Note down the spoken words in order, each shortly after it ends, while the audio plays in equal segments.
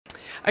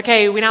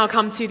Okay, we now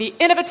come to the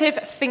Innovative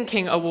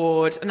Thinking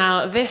Award.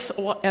 Now, this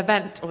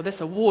event, or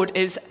this award,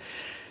 is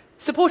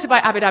supported by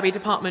Abu Dhabi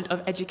Department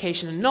of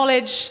Education and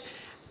Knowledge,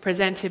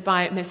 presented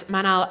by Ms.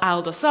 Manal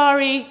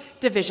Al-Dosari,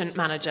 Division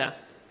Manager.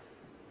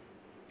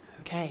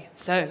 Okay,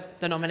 so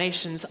the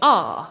nominations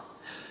are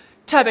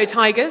Turbo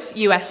Tigers,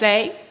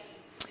 USA,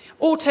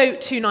 Auto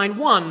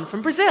 291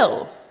 from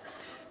Brazil,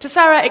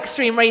 Tessera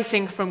Extreme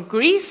Racing from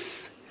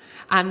Greece,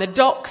 and the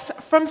Docks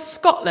from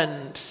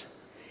Scotland.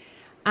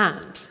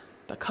 And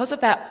because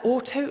of their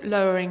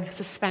auto-lowering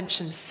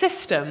suspension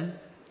system,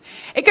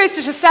 it goes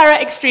to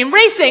Tessera Extreme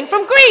Racing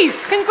from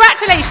Greece.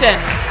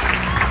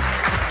 Congratulations!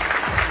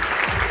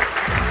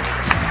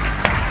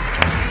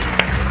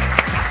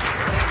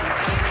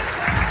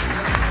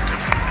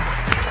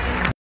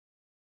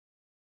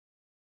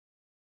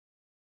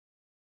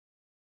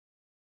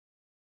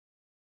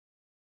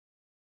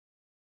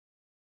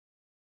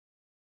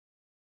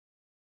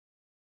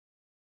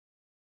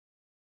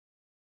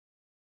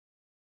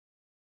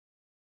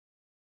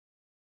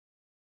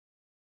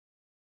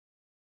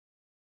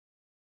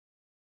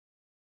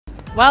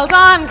 Well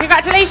done,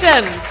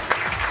 congratulations.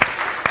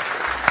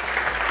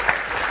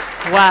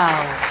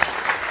 Wow.